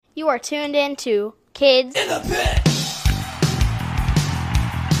You are tuned in to Kids in the Pit.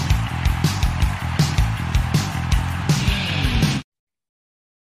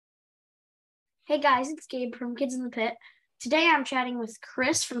 Hey guys, it's Gabe from Kids in the Pit. Today I'm chatting with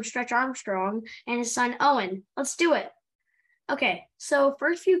Chris from Stretch Armstrong and his son Owen. Let's do it. Okay, so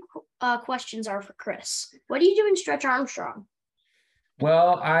first few questions are for Chris. What do you do in Stretch Armstrong?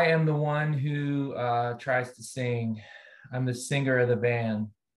 Well, I am the one who tries to sing. I'm the singer of the band,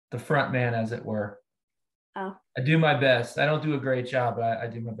 the front man, as it were. Oh. I do my best. I don't do a great job, but I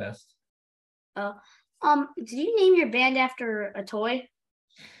do my best. Oh. Did you name your band after a toy?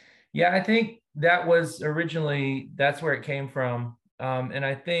 Yeah, I think that was originally, that's where it came from. And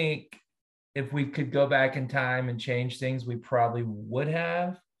I think if we could go back in time and change things, we probably would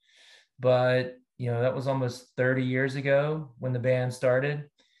have. But, that was almost 30 years ago when the band started.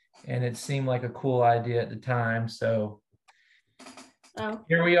 And it seemed like a cool idea at the time. So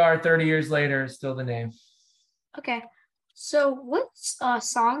here we are 30 years later, still the name. Okay. So what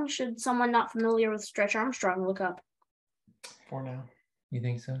song should someone not familiar with Stretch Armstrong look up? For Now. You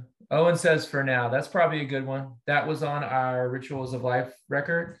think so? Owen says For Now. That's probably a good one. That was on our Rituals of Life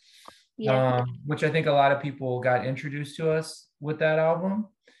record, which I think a lot of people got introduced to us with that album.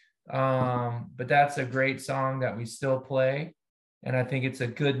 But that's a great song that we still play. And I think it's a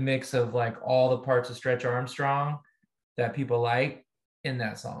good mix of like all the parts of Stretch Armstrong that people like in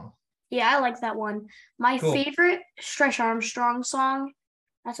that song. Yeah, I like that one. My favorite Stretch Armstrong song,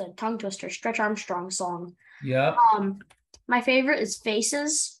 that's a tongue twister, Stretch Armstrong song. Yeah. My favorite is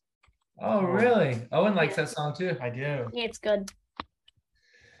Faces. Oh, really? Owen likes that song too. I do. Yeah, it's good.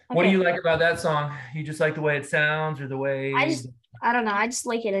 What do you like about that song? You just like the way it sounds or the way... I don't know. I just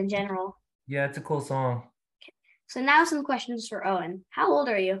like it in general. Yeah, it's a cool song. Okay. So now some questions for Owen. How old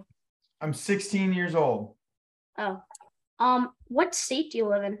are you? I'm 16 years old. Oh. What state do you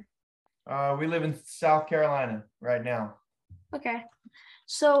live in? We live in South Carolina right now. Okay.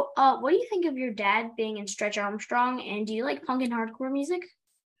 So, what do you think of your dad being in Stretch Armstrong, and do you like punk and hardcore music?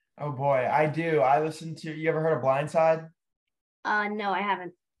 Oh boy, I do. You ever heard of Blindside? No, I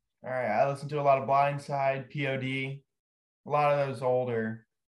haven't. All right, I listen to a lot of Blindside, POD, a lot of those older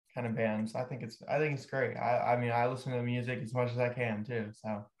kind of bands. I think it's great. I mean, I listen to the music as much as I can too,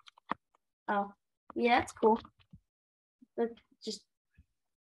 so. Oh, yeah, that's cool.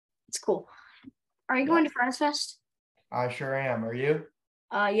 It's cool. Are you going to Friends Fest? I sure am. Are you?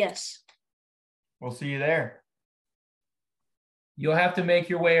 Yes. We'll see you there. You'll have to make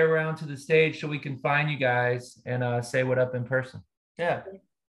your way around to the stage so we can find you guys and say what up in person. Yeah.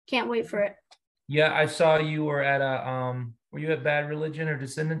 Can't wait for it. Yeah, I saw you were at were you at Bad Religion or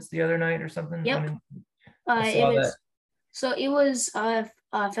Descendants the other night or something? Yep. It was a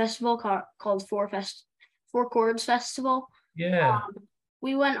festival called Four Chords Festival. Yeah.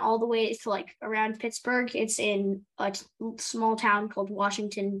 We went all the way to like around Pittsburgh. It's in a small town called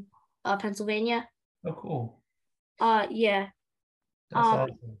Washington, Pennsylvania. Oh, cool. Yeah. That's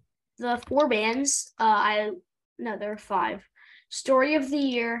awesome. The four bands, there are five. Story of the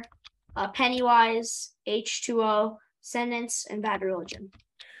Year, Pennywise, H2O, Descendants, and Bad Religion.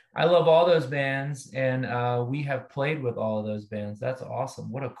 I love all those bands, and we have played with all of those bands. That's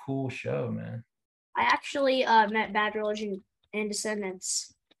awesome. What a cool show, man. I actually met Bad Religion and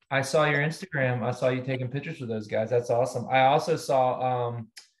Descendants. I saw your Instagram. I saw you taking pictures with those guys. That's awesome. I also saw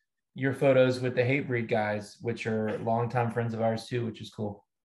your photos with the Hatebreed guys, which are longtime friends of ours too, which is cool.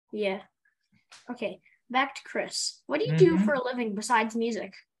 Yeah. Okay, back to Chris. What do you do for a living besides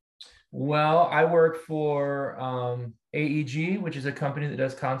music? Well, I work for AEG, which is a company that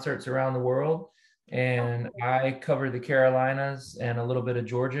does concerts around the world. And I cover the Carolinas and a little bit of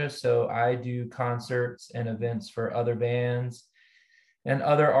Georgia. So I do concerts and events for other bands and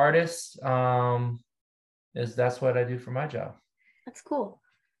other artists. That's what I do for my job. That's cool.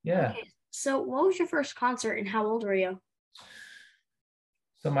 Yeah. Okay. So what was your first concert and how old were you?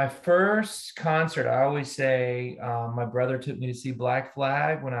 So my first concert, I always say my brother took me to see Black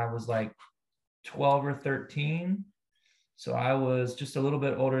Flag when I was like 12 or 13. So I was just a little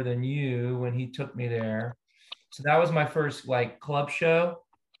bit older than you when he took me there. So that was my first like club show.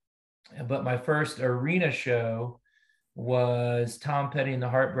 But my first arena show was Tom Petty and the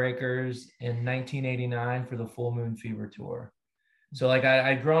Heartbreakers in 1989 for the Full Moon Fever tour. So like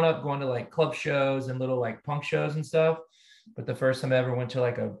I'd grown up going to like club shows and little like punk shows and stuff. But the first time I ever went to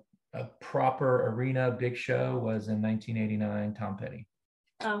like a proper arena big show was in 1989, Tom Petty.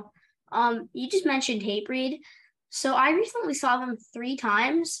 Oh, you just mentioned Hatebreed. So I recently saw them 3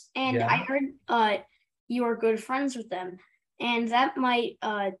 times, and I heard you are good friends with them, and that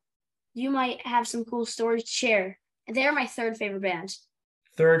you might have some cool stories to share. And they're my 3rd favorite band.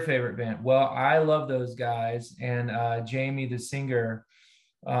 Third favorite band. Well, I love those guys. And Jamie, the singer,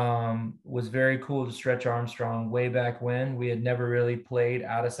 was very cool to Stretch Armstrong way back when. We had never really played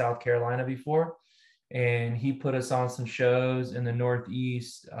out of South Carolina before. And he put us on some shows in the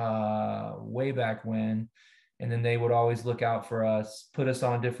Northeast way back when. And then they would always look out for us, put us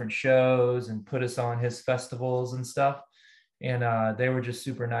on different shows and put us on his festivals and stuff. And they were just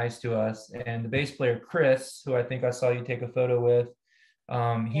super nice to us. And the bass player, Chris, who I think I saw you take a photo with,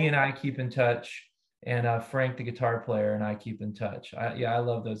 he and I keep in touch. And Frank, the guitar player, and I keep in touch. I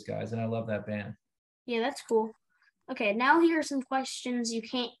love those guys, and I love that band. Yeah, that's cool. Okay, now here are some questions you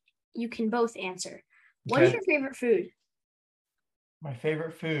can both answer. What is your favorite food? My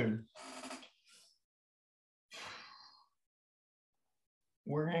favorite food.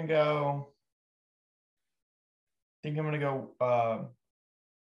 We're gonna go. I think I'm gonna go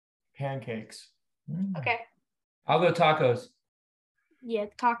pancakes. Okay. I'll go tacos. Yeah,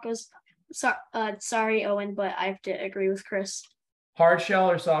 tacos. Sorry, Owen, but I have to agree with Chris. Hard shell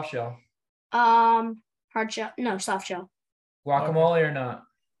or soft shell? Hard shell. No, soft shell. Guacamole or not?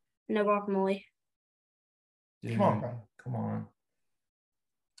 No guacamole. Dude, Come on, bro. Come on.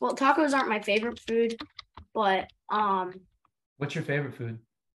 Well, tacos aren't my favorite food, but What's your favorite food?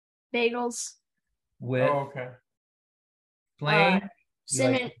 bagels. With okay. plain?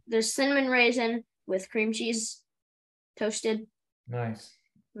 Cinnamon. There's cinnamon raisin with cream cheese, toasted. Nice.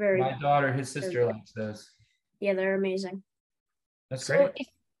 Very. My daughter, his sister likes those. Yeah, they're amazing. That's So great.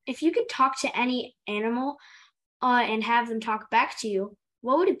 if you could talk to any animal, and have them talk back to you,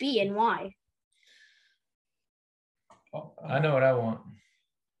 what would it be and why? I know what I want.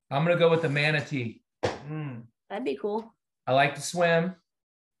 I'm gonna go with the manatee. That'd be cool. I like to swim.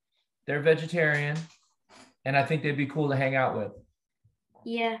 They're vegetarian, and I think they'd be cool to hang out with.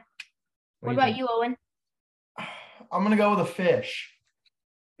 Yeah. What do about think? you, Owen? I'm gonna go with a fish.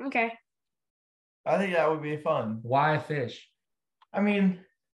 Okay. I think that would be fun. Why a fish? I mean,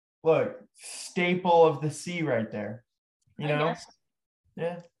 look, staple of the sea right there. You know? Guess.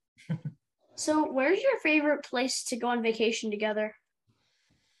 Yeah. So where's your favorite place to go on vacation together?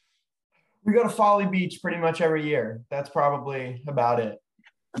 We go to Folly Beach pretty much every year. That's probably about it.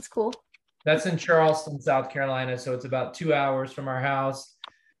 That's cool. That's in Charleston, South Carolina. So it's about 2 hours from our house.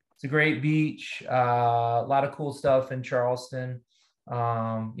 It's a great beach. A lot of cool stuff in Charleston.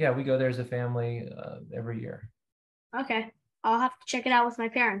 Yeah, we go there as a family every year. Okay. I'll have to check it out with my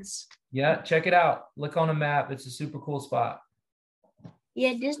parents. Yeah, check it out. Look on a map. It's a super cool spot.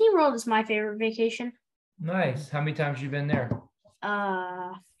 Yeah, Disney World is my favorite vacation. Nice. How many times you been there?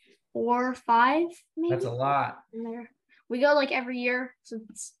 4 or 5, maybe. That's a lot. In there. We go like every year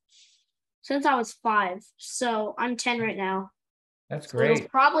since I was 5. So I'm 10 right now. That's So great. it'll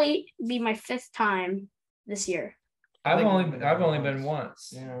probably be my 5th time this year. I've only been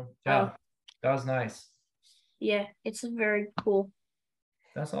once. Yeah. Yeah. That was nice. Yeah, it's very cool.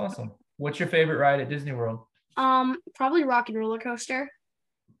 That's awesome. What's your favorite ride at Disney World? Probably Rock and Roller Coaster.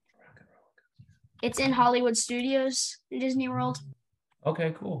 It's in Hollywood Studios in Disney World.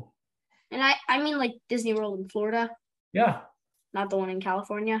 Okay, cool. And I mean like Disney World in Florida, Yeah. not the one in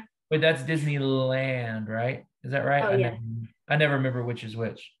California. Wait, that's Disneyland, right? Is that right? Oh, yeah. I never remember which is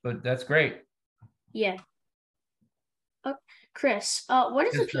which, but that's great. Yeah. Chris, what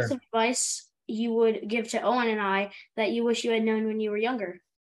is a piece of advice you would give to Owen and I that you wish you had known when you were younger?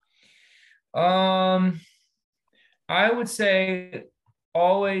 I would say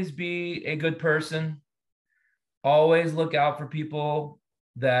always be a good person. Always look out for people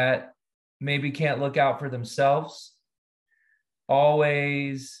that maybe can't look out for themselves.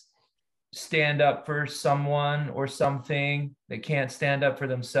 Always stand up for someone or something that can't stand up for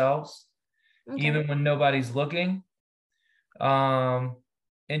themselves, even when nobody's looking. And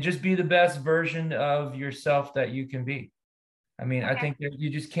just be the best version of yourself that you can be. I mean, I think that you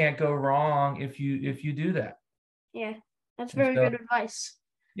just can't go wrong if you do that. Yeah, that's very good advice.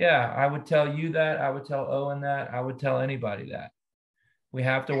 Yeah, I would tell you that. I would tell Owen that. I would tell anybody that. We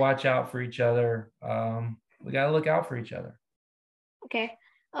have to watch out for each other. We got to look out for each other. Okay.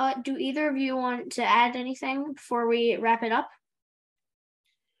 Do either of you want to add anything before we wrap it up?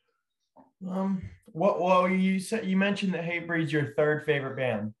 Well, you mentioned that Hatebreed's your third favorite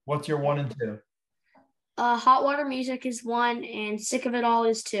band. What's your 1 and 2? Hot Water Music is 1 and Sick of It All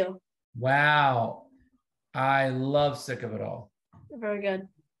is 2. Wow. I love Sick of It All. Very good.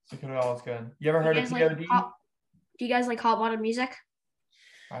 Sick of It All is good. You ever heard of POD? Do you guys like Hot Water Music?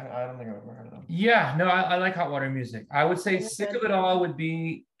 I don't think I've ever heard of them. Yeah, no, I like Hot Water Music. I would say Sick of It All would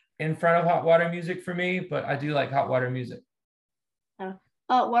be in front of Hot Water Music for me, but I do like Hot Water Music.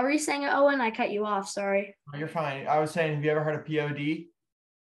 What were you saying, Owen? I cut you off. Sorry. You're fine. I was saying, have you ever heard of POD?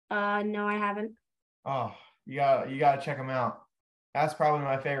 No, I haven't. Oh, you gotta check them out. That's probably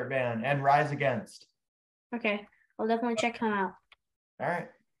my favorite band, and Rise Against. Okay, I'll definitely check him out. All right.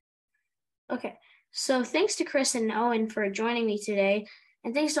 Okay, so thanks to Chris and Owen for joining me today.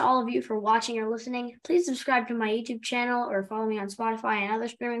 And thanks to all of you for watching or listening. Please subscribe to my YouTube channel or follow me on Spotify and other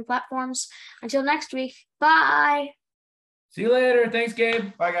streaming platforms. Until next week, bye. See you later. Thanks,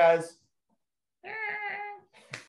 Gabe. Bye, guys.